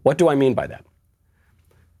 What do I mean by that?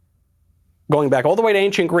 Going back all the way to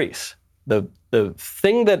ancient Greece, the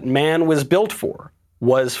thing that man was built for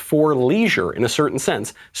was for leisure in a certain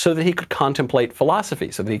sense, so that he could contemplate philosophy,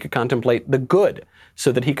 so that he could contemplate the good,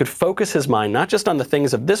 so that he could focus his mind not just on the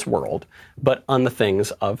things of this world, but on the things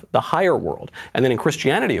of the higher world. And then in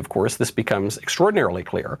Christianity, of course, this becomes extraordinarily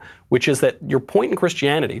clear, which is that your point in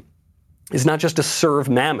Christianity is not just to serve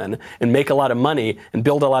mammon and make a lot of money and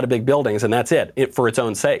build a lot of big buildings, and that's it for its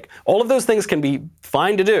own sake. All of those things can be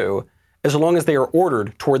fine to do as long as they are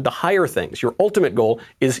ordered toward the higher things. Your ultimate goal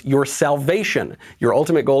is your salvation. Your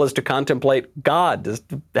ultimate goal is to contemplate God,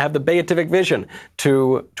 to have the beatific vision,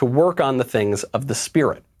 to work on the things of the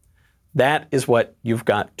Spirit. That is what you've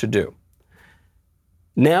got to do.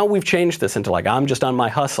 Now we've changed this into like, I'm just on my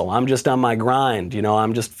hustle, I'm just on my grind,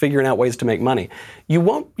 I'm just figuring out ways to make money. You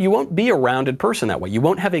won't be a rounded person that way. You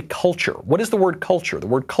won't have a culture. What is the word culture? The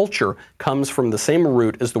word culture comes from the same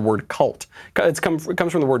root as the word cult. It comes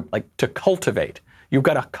from the word like to cultivate. You've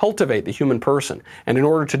got to cultivate the human person. And in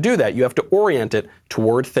order to do that, you have to orient it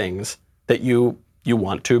toward things that you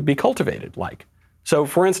want to be cultivated like. So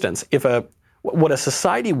for instance, what a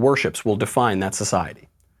society worships will define that society.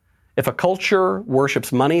 If a culture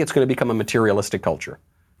worships money, it's going to become a materialistic culture.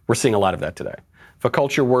 We're seeing a lot of that today. If a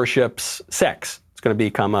culture worships sex, it's going to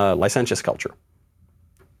become a licentious culture.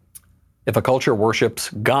 If a culture worships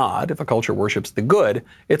God, if a culture worships the good,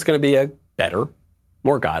 it's going to be a better,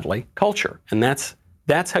 more godly culture. And that's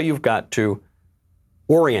how you've got to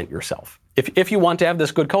orient yourself. If you want to have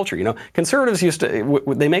this good culture, conservatives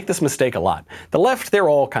they make this mistake a lot. The left, they're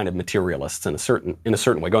all kind of materialists in a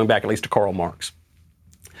certain way, going back at least to Karl Marx.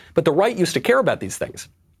 But the right used to care about these things.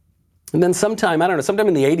 And then sometime in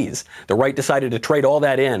the 80s, the right decided to trade all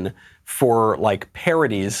that in for like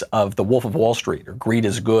parodies of The Wolf of Wall Street or Greed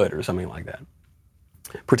is Good or something like that.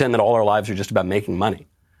 Pretend that all our lives are just about making money.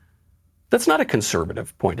 That's not a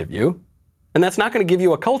conservative point of view. And that's not going to give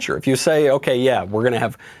you a culture. If you say, okay, yeah, we're going to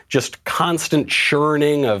have just constant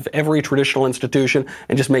churning of every traditional institution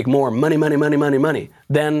and just make more money,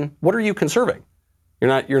 then what are you conserving? You're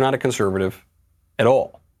not a conservative at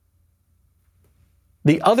all.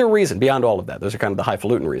 The other reason, beyond all of that, those are kind of the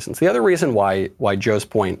highfalutin reasons. The other reason why Joe's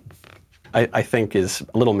point, I think, is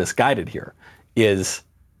a little misguided here is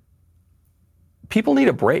people need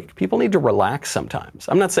a break. People need to relax sometimes.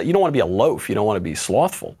 I'm not saying you don't want to be a loaf. You don't want to be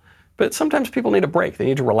slothful. But sometimes people need a break. They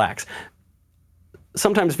need to relax.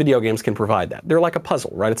 Sometimes video games can provide that. They're like a puzzle,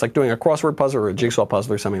 right? It's like doing a crossword puzzle or a jigsaw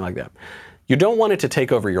puzzle or something like that. You don't want it to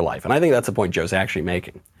take over your life. And I think that's the point Joe's actually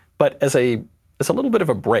making. But as a little bit of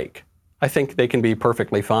a break, I think they can be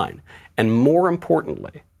perfectly fine. And more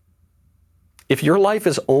importantly, if your life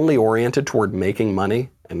is only oriented toward making money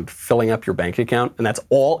and filling up your bank account, and that's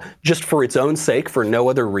all just for its own sake, for no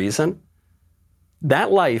other reason,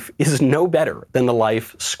 that life is no better than the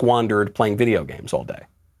life squandered playing video games all day.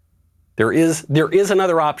 There is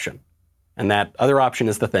another option, and that other option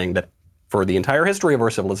is the thing that, for the entire history of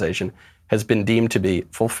our civilization, has been deemed to be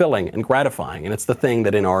fulfilling and gratifying, and it's the thing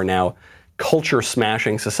that in our now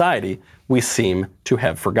culture-smashing society, we seem to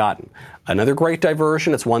have forgotten. Another great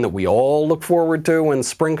diversion, it's one that we all look forward to when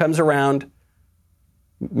spring comes around,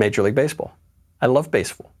 Major League Baseball. I love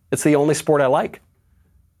baseball. It's the only sport I like.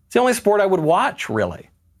 It's the only sport I would watch, really.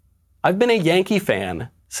 I've been a Yankee fan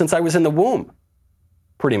since I was in the womb,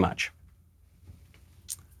 pretty much.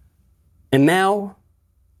 And now,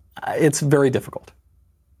 it's very difficult.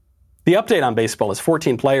 The update on baseball is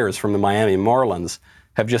 14 players from the Miami Marlins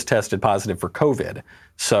have just tested positive for COVID.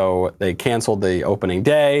 So they canceled the opening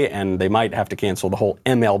day, and they might have to cancel the whole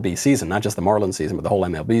MLB season, not just the Marlins season, but the whole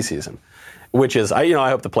MLB season, which is, I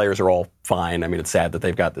hope the players are all fine. I mean, it's sad that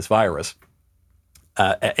they've got this virus.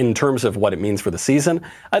 In terms of what it means for the season,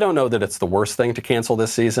 I don't know that it's the worst thing to cancel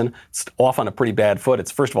this season. It's off on a pretty bad foot.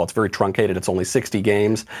 First of all, it's very truncated. It's only 60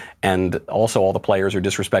 games, and also all the players are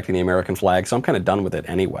disrespecting the American flag, so I'm kind of done with it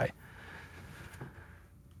anyway.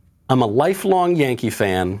 I'm a lifelong Yankee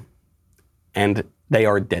fan, and they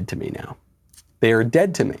are dead to me now. They are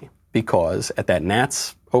dead to me because at that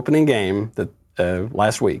Nats opening game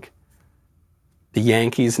last week, the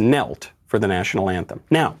Yankees knelt for the national anthem.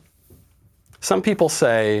 Now, some people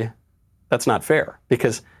say that's not fair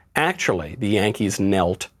because actually the Yankees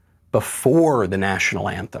knelt before the national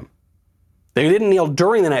anthem. They didn't kneel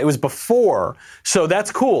during the night. It was before. So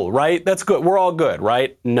that's cool, right? That's good. We're all good,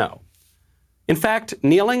 right? No. In fact,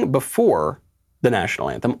 kneeling before the national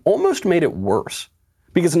anthem almost made it worse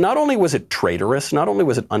because not only was it traitorous, not only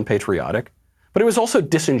was it unpatriotic, but it was also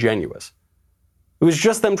disingenuous. It was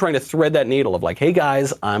just them trying to thread that needle of like, hey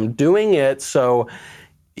guys, I'm doing it, so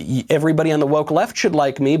everybody on the woke left should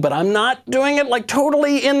like me, but I'm not doing it like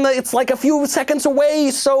totally it's like a few seconds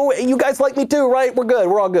away, so you guys like me too, right? We're good.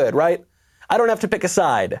 We're all good, right? I don't have to pick a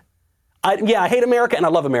side. I hate America and I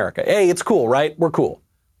love America. Hey, it's cool, right? We're cool.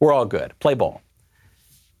 We're all good. Play ball.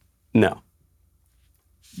 No.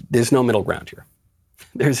 There's no middle ground here.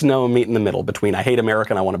 There's no meet in the middle between I hate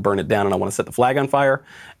America and I want to burn it down and I want to set the flag on fire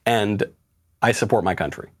and I support my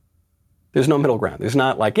country. There's no middle ground. There's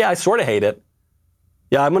not like, yeah, I sort of hate it.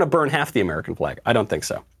 Yeah, I'm going to burn half the American flag. I don't think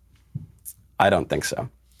so. I don't think so.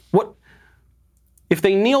 If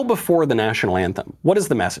they kneel before the national anthem, what is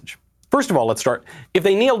the message? First of all, let's start. If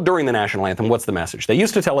they kneel during the national anthem, what's the message? They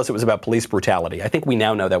used to tell us it was about police brutality. I think we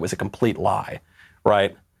now know that was a complete lie,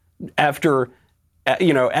 right? After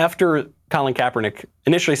Colin Kaepernick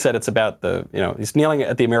initially said it's about he's kneeling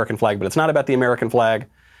at the American flag, but it's not about the American flag.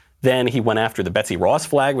 Then he went after the Betsy Ross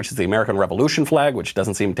flag, which is the American Revolution flag, which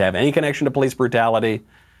doesn't seem to have any connection to police brutality.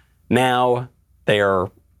 Now they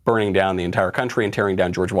are burning down the entire country and tearing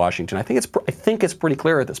down George Washington. I think it's pretty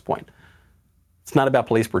clear at this point. It's not about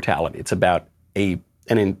police brutality. It's about a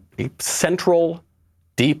central,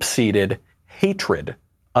 deep-seated hatred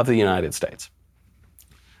of the United States.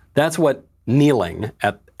 That's what kneeling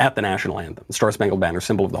at the national anthem, the Star-Spangled Banner,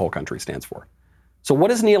 symbol of the whole country, stands for. So what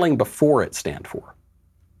does kneeling before it stand for?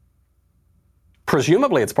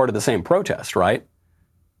 Presumably it's part of the same protest, right?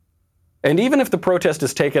 And even if the protest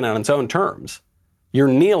is taken on its own terms, you're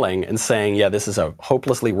kneeling and saying, yeah, this is a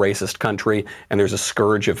hopelessly racist country, and there's a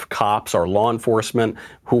scourge of cops or law enforcement,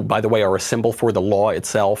 who, by the way, are a symbol for the law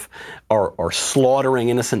itself, are slaughtering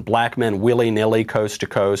innocent black men willy-nilly, coast to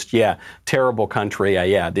coast. Yeah, terrible country.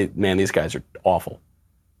 Man, these guys are awful.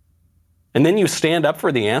 And then you stand up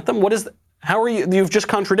for the anthem? How are you? You've just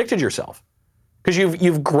contradicted yourself. Because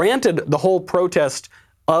you've granted the whole protest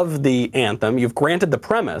of the anthem, you've granted the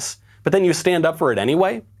premise, but then you stand up for it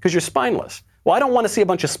anyway because you're spineless. Well, I don't want to see a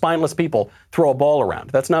bunch of spineless people throw a ball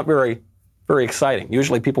around. That's not very, very exciting.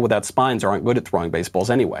 Usually people without spines aren't good at throwing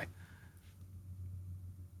baseballs anyway.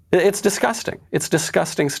 It's disgusting. It's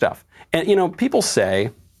disgusting stuff. And, people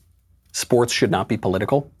say sports should not be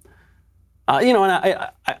political.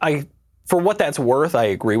 And I for what that's worth, I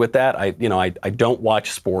agree with that. I don't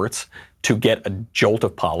watch sports to get a jolt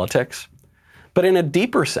of politics. But in a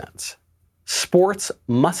deeper sense, sports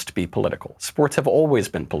must be political. Sports have always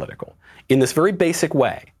been political. In this very basic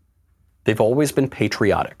way, they've always been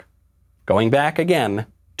patriotic. Going back again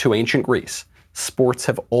to ancient Greece, sports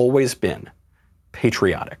have always been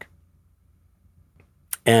patriotic.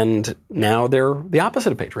 And now they're the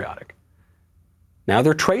opposite of patriotic. Now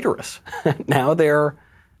they're traitorous. Now they're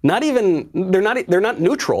not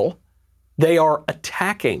neutral. They are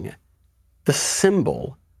attacking the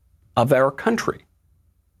symbol of our country.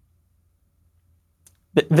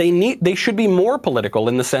 They should be more political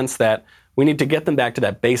in the sense that we need to get them back to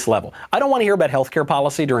that base level. I don't want to hear about healthcare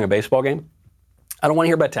policy during a baseball game. I don't want to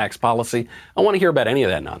hear about tax policy. I don't want to hear about any of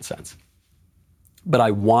that nonsense. But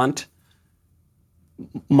I want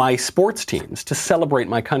my sports teams to celebrate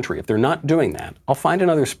my country. If they're not doing that, I'll find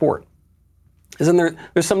another sport.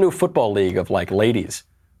 There's some new football league of ladies.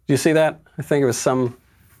 Do you see that? I think it was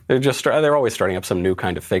they're always starting up some new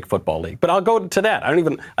kind of fake football league. But I'll go to that.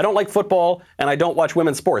 I don't like football and I don't watch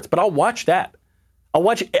women's sports, but I'll watch that.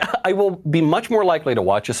 I will be much more likely to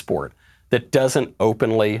watch a sport that doesn't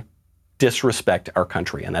openly disrespect our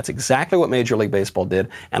country. And that's exactly what Major League Baseball did.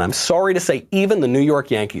 And I'm sorry to say, even the New York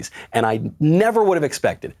Yankees, and I never would have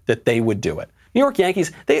expected that they would do it. New York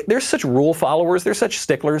Yankees, they're such rule followers. They're such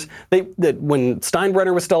sticklers. That when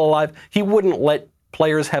Steinbrenner was still alive, he wouldn't let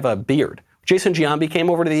players have a beard. Jason Giambi came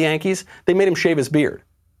over to the Yankees. They made him shave his beard.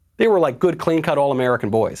 They were like good, clean-cut All-American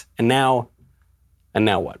boys. And now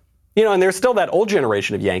what? And there's still that old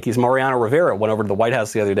generation of Yankees. Mariano Rivera went over to the White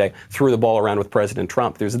House the other day, threw the ball around with President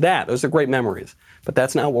Trump. There's that. Those are great memories. But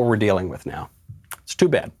that's not what we're dealing with now. It's too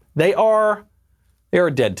bad. They are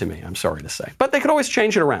dead to me, I'm sorry to say. But they could always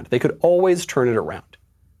change it around. They could always turn it around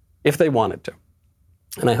if they wanted to.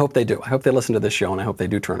 And I hope they do. I hope they listen to this show, and I hope they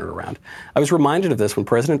do turn it around. I was reminded of this when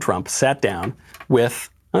President Trump sat down with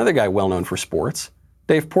another guy well known for sports,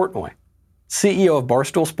 Dave Portnoy, CEO of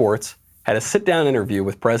Barstool Sports, had a sit-down interview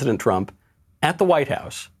with President Trump at the White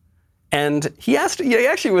House. And he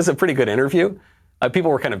actually was a pretty good interview.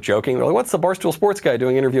 People were kind of joking. They're like, what's the Barstool Sports guy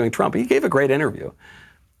doing interviewing Trump? He gave a great interview.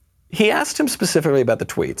 He asked him specifically about the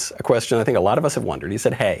tweets, a question I think a lot of us have wondered. He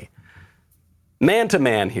said, hey, man to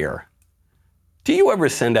man here, do you ever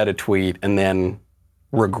send out a tweet and then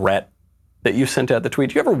regret that you sent out the tweet?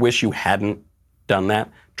 Do you ever wish you hadn't done that?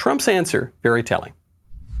 Trump's answer, very telling.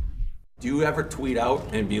 Do you ever tweet out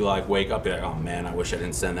and be like, wake up, be like, oh man, I wish I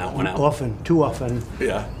didn't send that one out? Often, too often.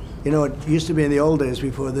 Yeah. It used to be in the old days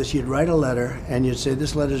before this, you'd write a letter and you'd say,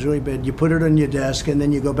 this letter's really bad. You put it on your desk and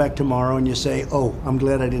then you go back tomorrow and you say, oh, I'm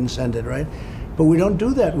glad I didn't send it, right? But we don't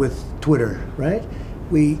do that with Twitter, right?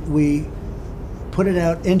 We put it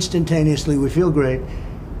out instantaneously, we feel great,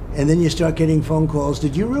 and then you start getting phone calls.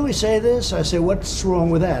 Did you really say this? I say, what's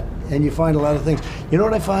wrong with that? And you find a lot of things. You know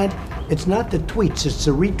what I find? It's not the tweets, it's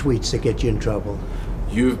the retweets that get you in trouble.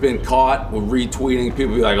 You've been caught with retweeting.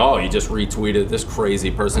 People be like, oh, you just retweeted this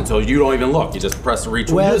crazy person. So you don't even look. You just press the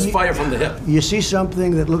retweet. Well, you just fire from the hip. You see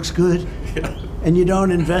something that looks good, and you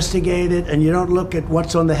don't investigate it, and you don't look at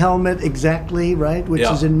what's on the helmet exactly, right, which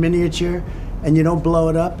is in miniature, and you don't blow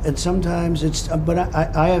it up. And sometimes it's, but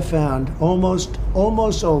I have found almost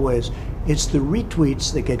always, it's the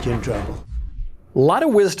retweets that get you in trouble. A lot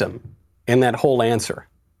of wisdom in that whole answer.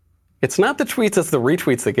 It's not the tweets, it's the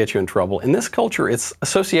retweets that get you in trouble. In this culture, it's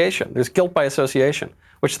association. There's guilt by association,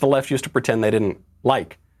 which the left used to pretend they didn't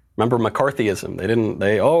like. Remember McCarthyism?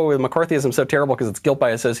 McCarthyism is so terrible because it's guilt by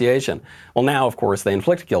association. Well, now, of course, they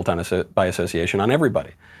inflict guilt by association on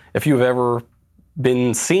everybody. If you've ever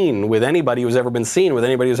been seen with anybody who's ever been seen with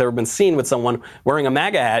anybody who's ever been seen with someone wearing a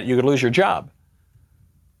MAGA hat, you could lose your job.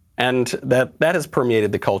 And that has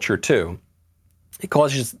permeated the culture, too. It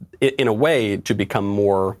causes it, in a way, to become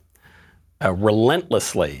more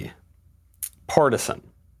relentlessly partisan.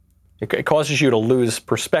 It causes you to lose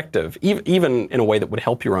perspective, even in a way that would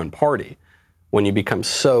help your own party, when you become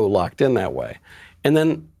so locked in that way. And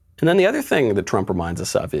then the other thing that Trump reminds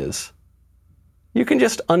us of is you can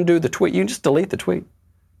just undo the tweet. You can just delete the tweet.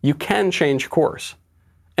 You can change course.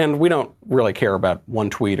 And we don't really care about one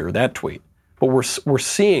tweet or that tweet, but we're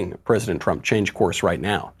seeing President Trump change course right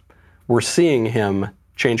now. We're seeing him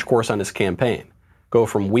change course on his campaign, go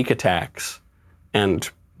from weak attacks and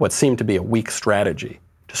what seemed to be a weak strategy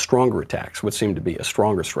to stronger attacks, what seemed to be a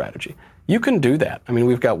stronger strategy. You can do that. I mean,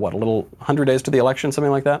 we've got, 100 days to the election,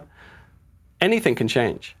 something like that? Anything can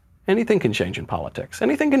change. Anything can change in politics.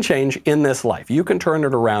 Anything can change in this life. You can turn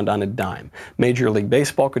it around on a dime. Major League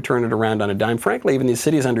Baseball could turn it around on a dime. Frankly, even these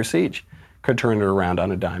cities under siege could turn it around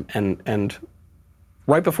on a dime. And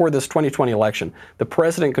right before this 2020 election, the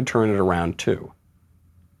president could turn it around too.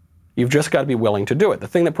 You've just got to be willing to do it. The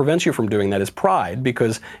thing that prevents you from doing that is pride,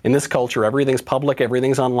 because in this culture, everything's public,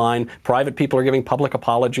 everything's online. Private people are giving public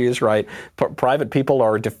apologies, right? Private people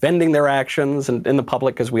are defending their actions in the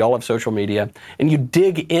public because we all have social media. And you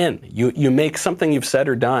dig in. You make something you've said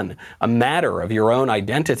or done a matter of your own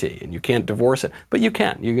identity, and you can't divorce it. But you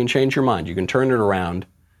can. You can change your mind. You can turn it around.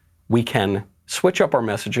 We can switch up our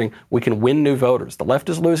messaging. We can win new voters. The left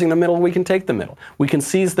is losing the middle. We can take the middle. We can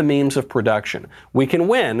seize the means of production. We can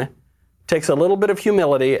win. Takes a little bit of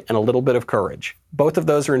humility and a little bit of courage. Both of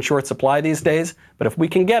those are in short supply these days, but if we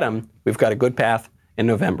can get them, we've got a good path in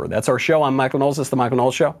November. That's our show. I'm Michael Knowles. This is The Michael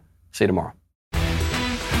Knowles Show. See you tomorrow.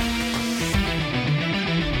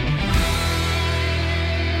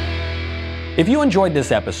 If you enjoyed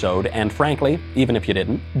this episode, and frankly, even if you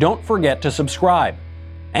didn't, don't forget to subscribe.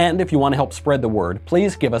 And if you want to help spread the word,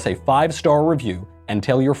 please give us a 5-star review and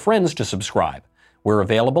tell your friends to subscribe. We're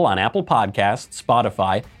available on Apple Podcasts,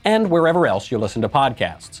 Spotify, and wherever else you listen to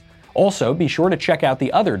podcasts. Also, be sure to check out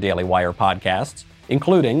the other Daily Wire podcasts,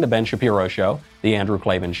 including The Ben Shapiro Show, The Andrew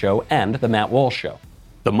Klavan Show, and The Matt Walsh Show.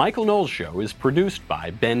 The Michael Knowles Show is produced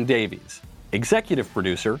by Ben Davies. Executive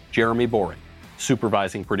producer, Jeremy Boring.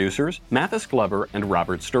 Supervising producers, Mathis Glover and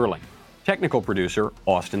Robert Sterling. Technical producer,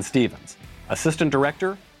 Austin Stevens. Assistant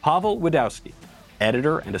director, Pavel Wadowski.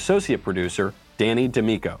 Editor and associate producer, Danny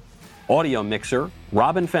D'Amico. Audio mixer,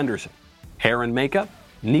 Robin Fenderson. Hair and makeup,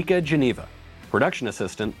 Nika Geneva. Production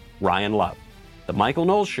assistant, Ryan Love. The Michael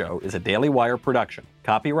Knowles Show is a Daily Wire production.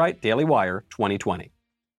 Copyright Daily Wire 2020.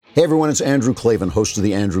 Hey everyone, it's Andrew Klavan, host of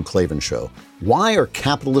The Andrew Klavan Show. Why are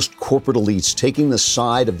capitalist corporate elites taking the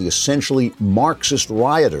side of the essentially Marxist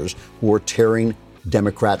rioters who are tearing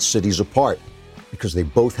Democrat cities apart? Because they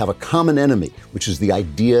both have a common enemy, which is the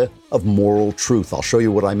idea of moral truth. I'll show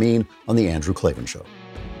you what I mean on The Andrew Klavan Show.